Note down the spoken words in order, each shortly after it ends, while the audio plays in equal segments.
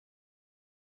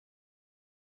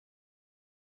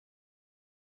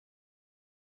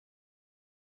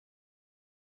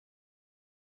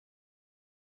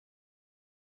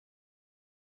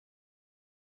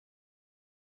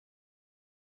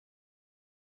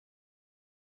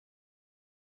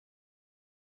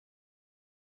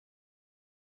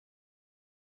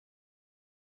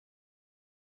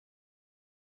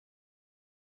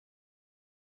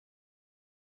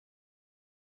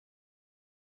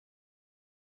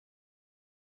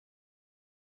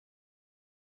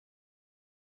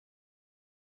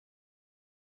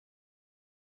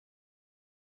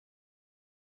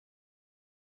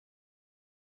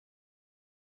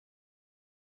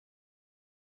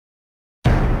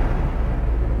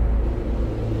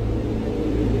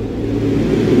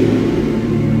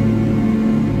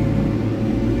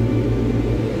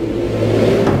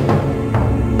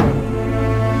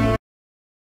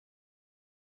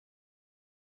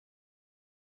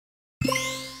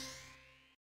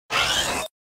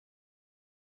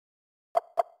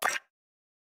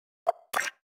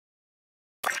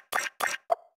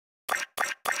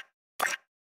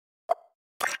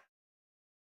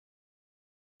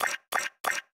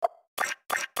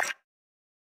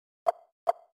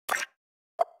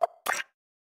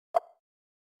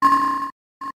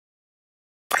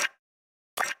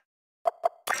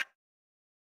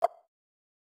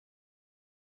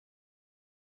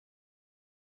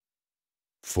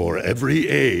For every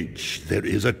age, there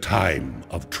is a time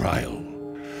of trial.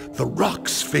 The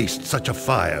rocks faced such a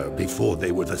fire before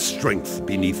they were the strength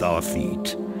beneath our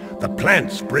feet. The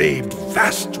plants braved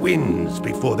vast winds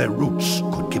before their roots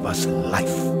could give us life.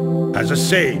 As a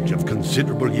sage of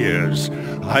considerable years,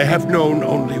 I have known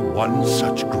only one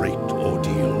such great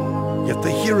ordeal. Yet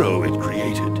the hero it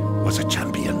created was a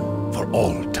champion for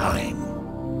all time.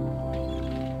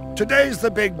 Today's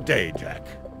the big day, Jack.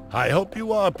 I hope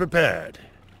you are prepared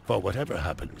for whatever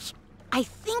happens. I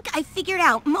think I figured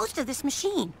out most of this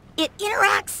machine. It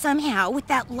interacts somehow with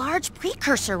that large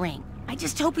precursor ring. I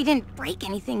just hope we didn't break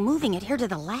anything moving it here to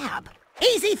the lab.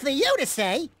 Easy for you to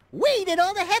say. We did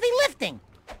all the heavy lifting.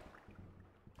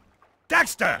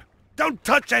 Daxter! Don't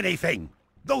touch anything!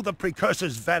 Though the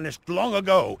precursors vanished long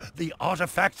ago, the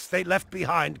artifacts they left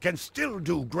behind can still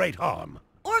do great harm.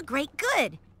 Or great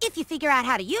good, if you figure out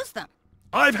how to use them.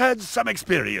 I've had some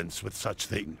experience with such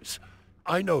things.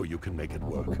 I know you can make it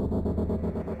work.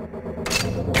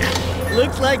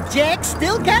 Looks like Jack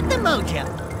still got the mojo.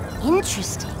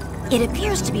 Interesting. It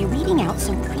appears to be reading out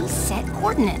some preset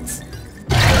coordinates.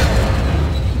 Wow,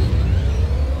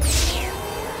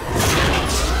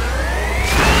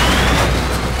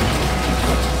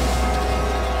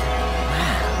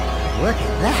 look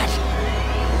at that.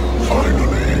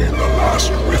 Finally, the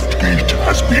last rift gate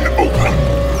has been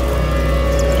opened.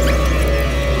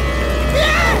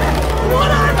 What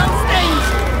are those things?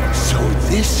 So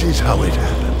this is how it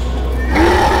happened.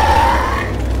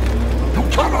 You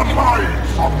cannot hide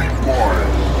from me, boy.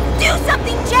 Do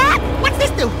something, Jack! What's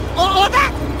this do? Or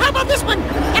that? How about this one?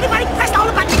 Everybody press all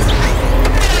the buttons.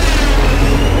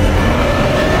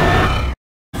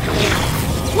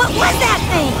 What was that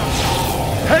thing?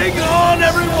 Hang on,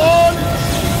 everyone!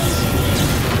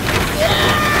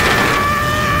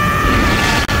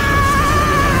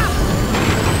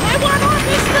 I want on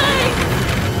this thing!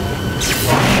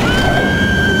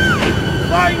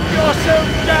 Find yourself,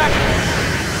 Jack!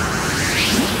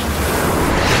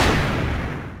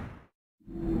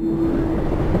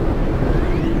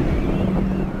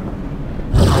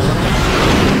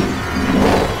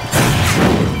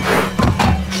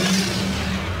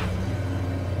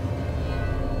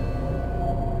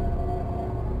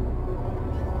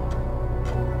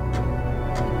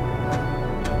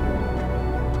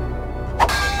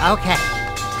 Okay,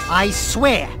 I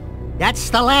swear, that's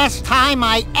the last time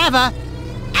I ever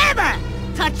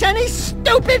touch any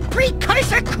stupid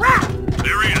precursor crap!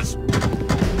 There he is.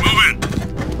 Move in.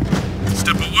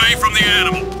 Step away from the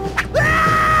animal.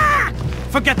 Ah!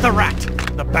 Forget the rat.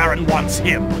 The Baron wants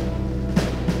him.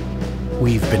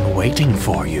 We've been waiting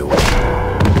for you.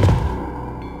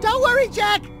 Don't worry,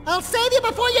 Jack. I'll save you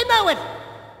before you know it.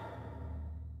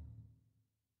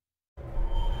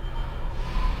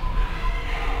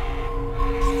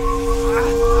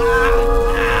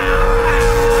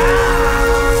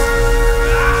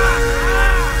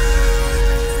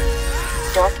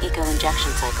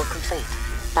 Injection cycle complete.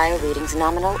 Bio readings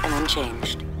nominal and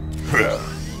unchanged.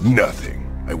 Nothing.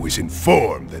 I was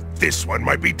informed that this one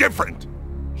might be different.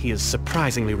 He is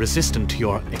surprisingly resistant to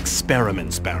your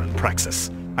experiments, Baron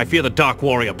Praxis. I fear the Dark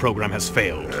Warrior program has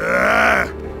failed.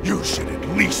 You should at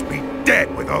least be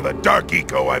dead with all the dark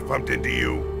eco I pumped into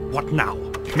you. What now?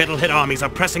 Metalhead armies are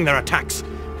pressing their attacks.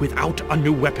 Without a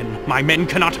new weapon, my men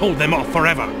cannot hold them off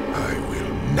forever. I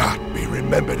will not be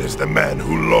remembered as the man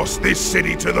who lost this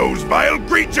city to those vile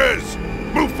creatures!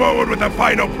 Move forward with the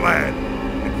final plan,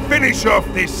 and finish off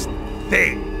this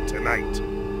thing tonight.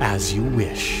 As you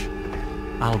wish.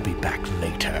 I'll be back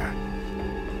later.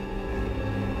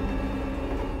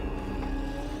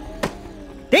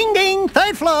 Ding ding,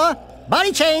 third floor.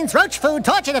 Body chains, roach food,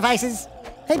 torture devices.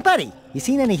 Hey buddy, you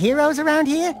seen any heroes around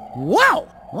here? Whoa!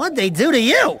 What'd they do to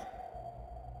you?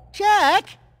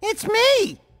 Jack, it's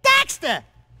me, Daxter!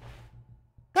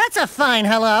 That's a fine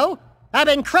hello. I've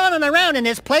been crawling around in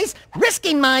this place,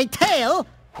 risking my tail,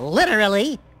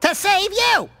 literally, to save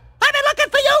you. I've been looking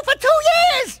for you for 2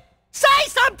 years! Say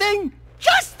something!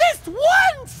 Just this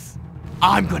once!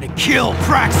 I'm gonna kill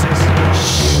Praxis!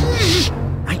 Shh!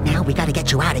 Right now, we gotta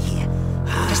get you out of here.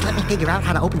 Just let me figure out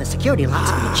how to open the security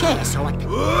locks for your chair so I can...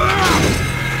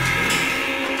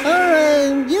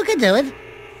 Or, you could do it.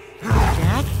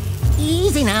 Jack,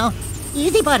 easy now.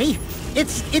 Easy, buddy.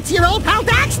 It's your old pal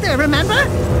Daxter, remember?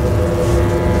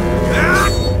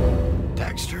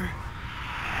 Daxter?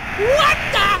 What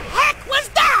the heck was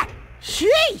that?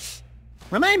 Sheesh!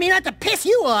 Remind me not to piss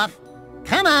you off.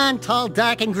 Come on, tall,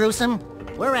 dark, and gruesome.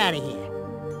 We're out of here.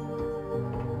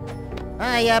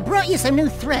 I brought you some new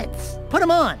threads. Put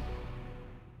them on.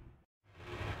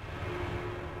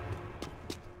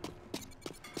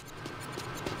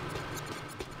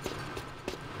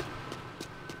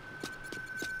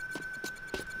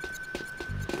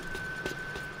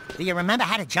 Do you remember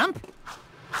how to jump?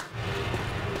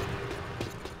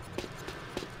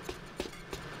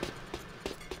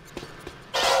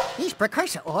 These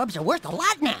precursor orbs are worth a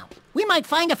lot now. We might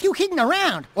find a few hidden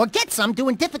around, or get some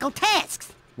doing difficult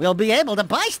tasks. We'll be able to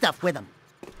buy stuff with them.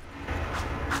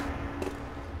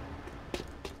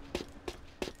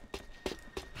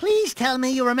 Please tell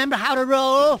me you remember how to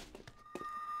roll.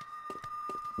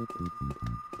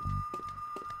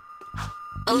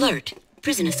 Alert.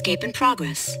 Prison escape in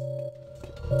progress.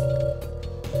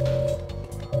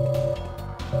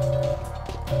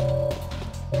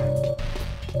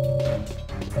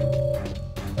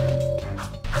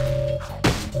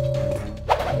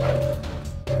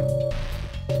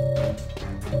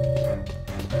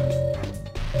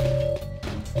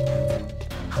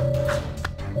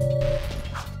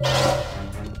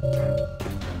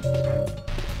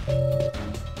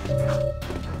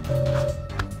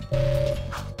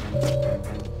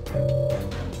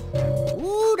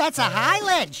 That's a high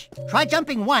ledge. Try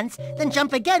jumping once, then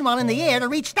jump again while in the air to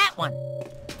reach that one.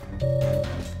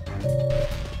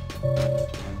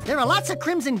 There are lots of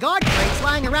Crimson Guard crates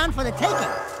lying around for the taking.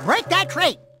 Break that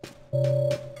crate!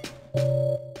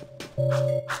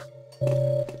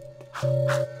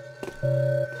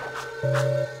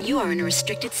 You are in a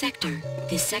restricted sector.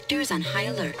 This sector is on high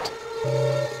alert.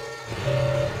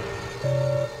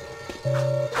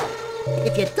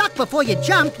 If you duck before you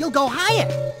jump, you'll go higher.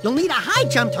 You'll need a high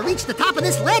jump to reach the top of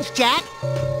this ledge, Jack.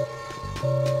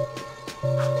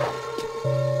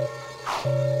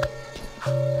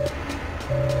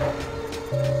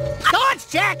 Dodge,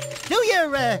 Jack! Do your,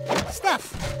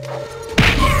 stuff.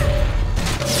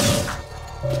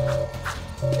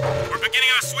 We're beginning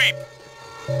our sweep.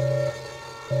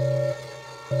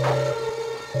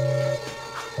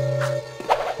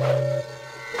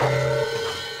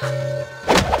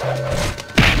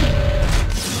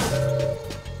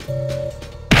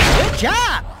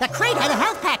 Job! The crate had a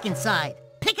health pack inside.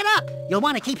 Pick it up. You'll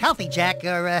want to keep healthy, Jack,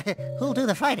 or who'll do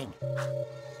the fighting?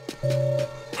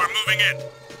 We're moving in.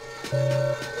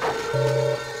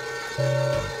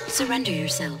 Surrender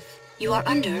yourself. You are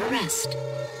under arrest.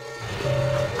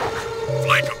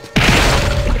 Flank him.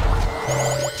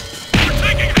 We're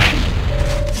taking it.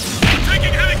 We're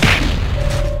taking heavy.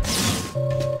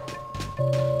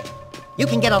 You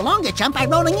can get a longer jump by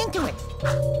rolling into it.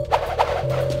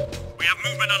 We have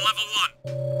movement on level 1.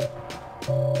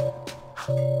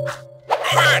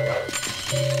 Move in!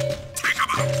 Take him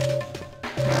out!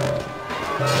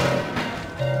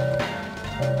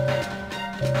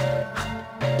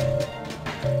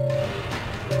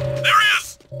 There he is!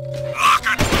 Lock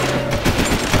it!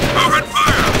 Open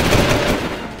fire!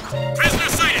 Prisoner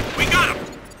sighted! We got him!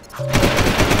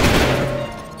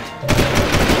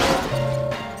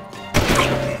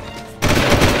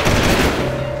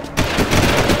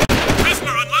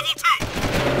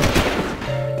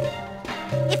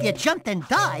 If you jumped and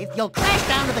dived, you'll crash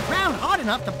down to the ground hard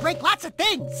enough to break lots of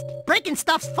things. Breaking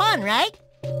stuff's fun, right?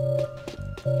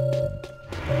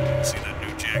 See that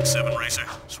new GX7 racer?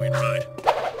 Sweet ride.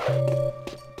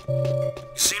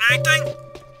 You seen anything?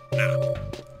 No.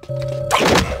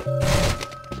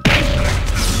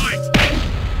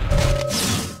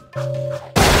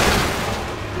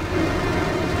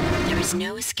 There is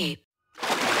no escape.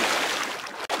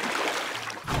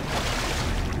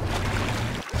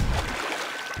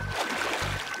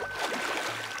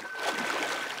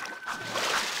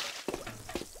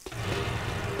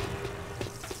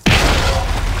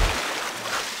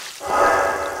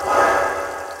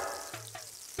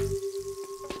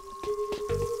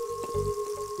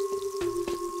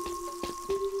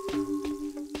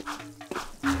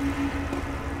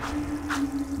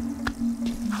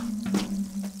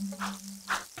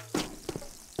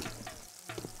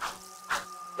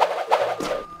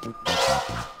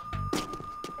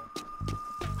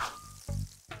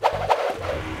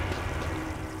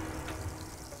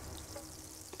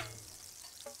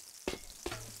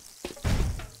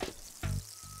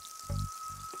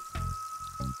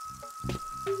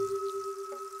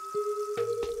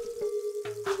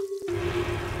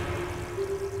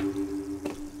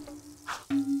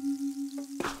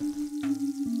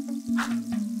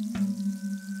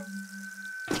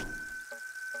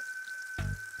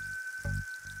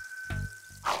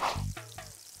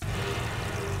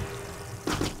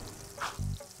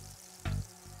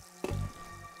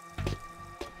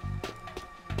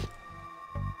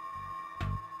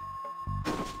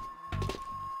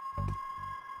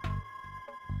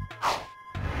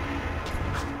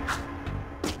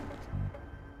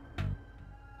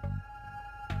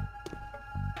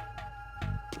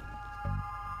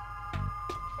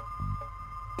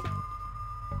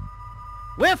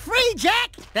 We're free,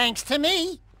 Jack! Thanks to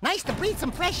me. Nice to breathe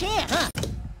some fresh air, huh?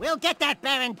 We'll get that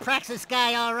Baron Praxis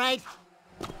guy, all right.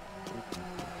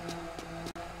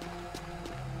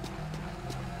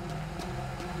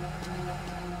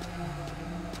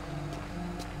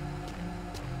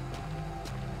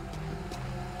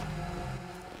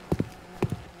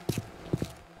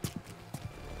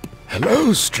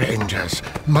 Hello, strangers.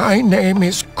 My name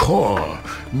is Core.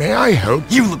 May I help?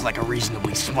 You look like a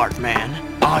reasonably smart man.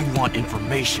 I want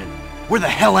information. Where the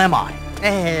hell am I?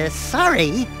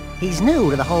 Sorry. He's new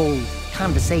to the whole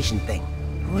conversation thing.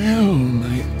 Well,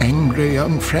 my angry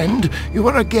young friend, you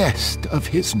are a guest of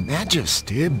His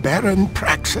Majesty Baron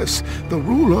Praxis, the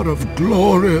ruler of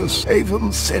glorious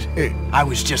Haven City. I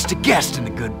was just a guest in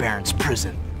the good Baron's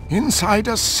prison. Inside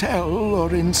a cell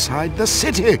or inside the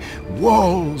city,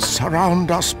 walls surround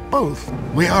us both.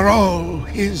 We are all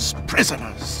his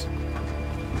prisoners.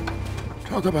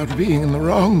 Talk about being in the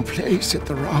wrong place at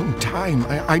the wrong time.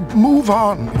 I'd move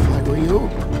on if I were you.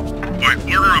 By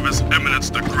order of His Eminence,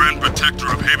 the Grand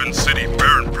Protector of Haven City,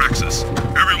 Baron Praxis,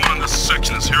 everyone in this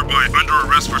section is hereby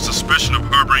under arrest for suspicion of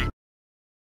harboring